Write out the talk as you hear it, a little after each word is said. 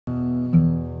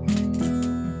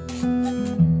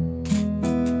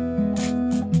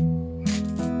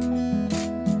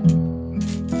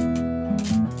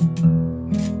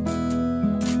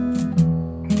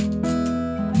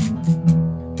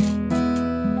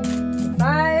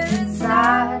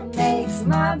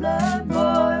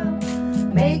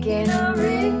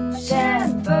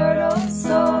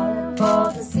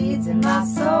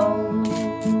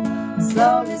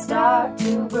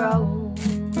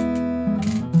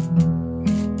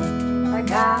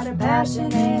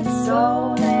passionate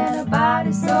soul and a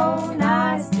body so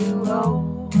nice to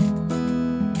hold.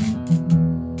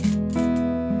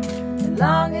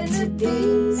 Longing to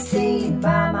be seen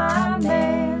by my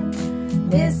man,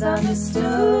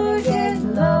 misunderstood,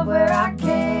 getting love where I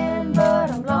can,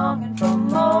 but I'm longing for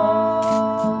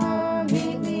more.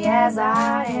 Meet me as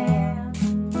I am.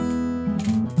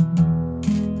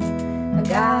 I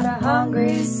got a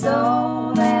hungry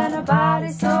soul and a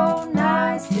body so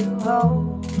nice to hold.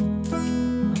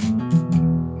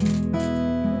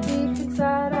 Deep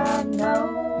inside I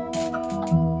know,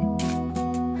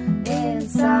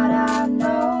 inside I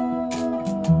know,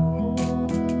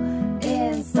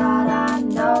 inside I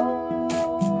know,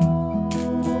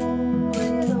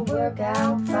 it'll work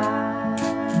out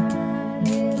fine,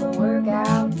 it'll work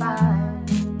out fine.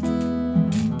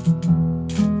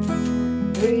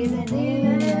 Breathing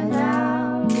in and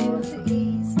out to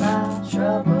ease my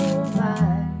troubled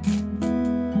mind.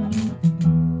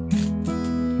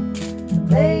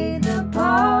 Played the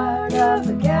part of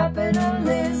a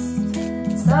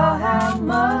capitalist, saw how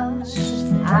much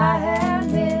I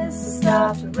had missed,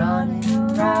 stopped running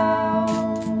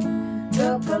around,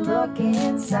 took a look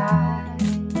inside.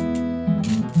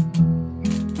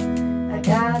 I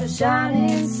got a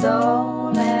shining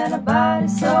soul and a body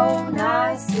so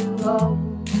nice to hold.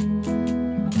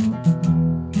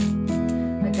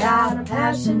 I got a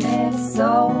passionate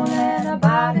soul and a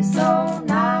body so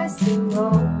nice to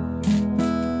hold.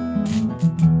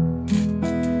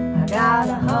 I got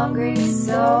a hungry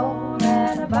soul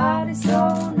and a body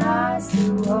so nice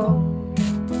to hold.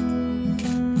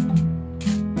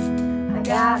 I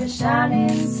got a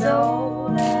shining soul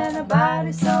and a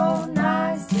body so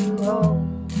nice to hold.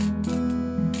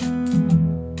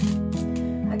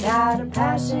 I got a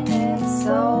passionate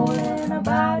soul and a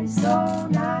body so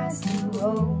nice to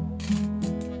hold.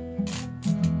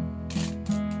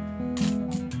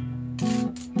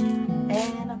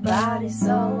 And a body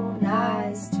so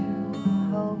nice to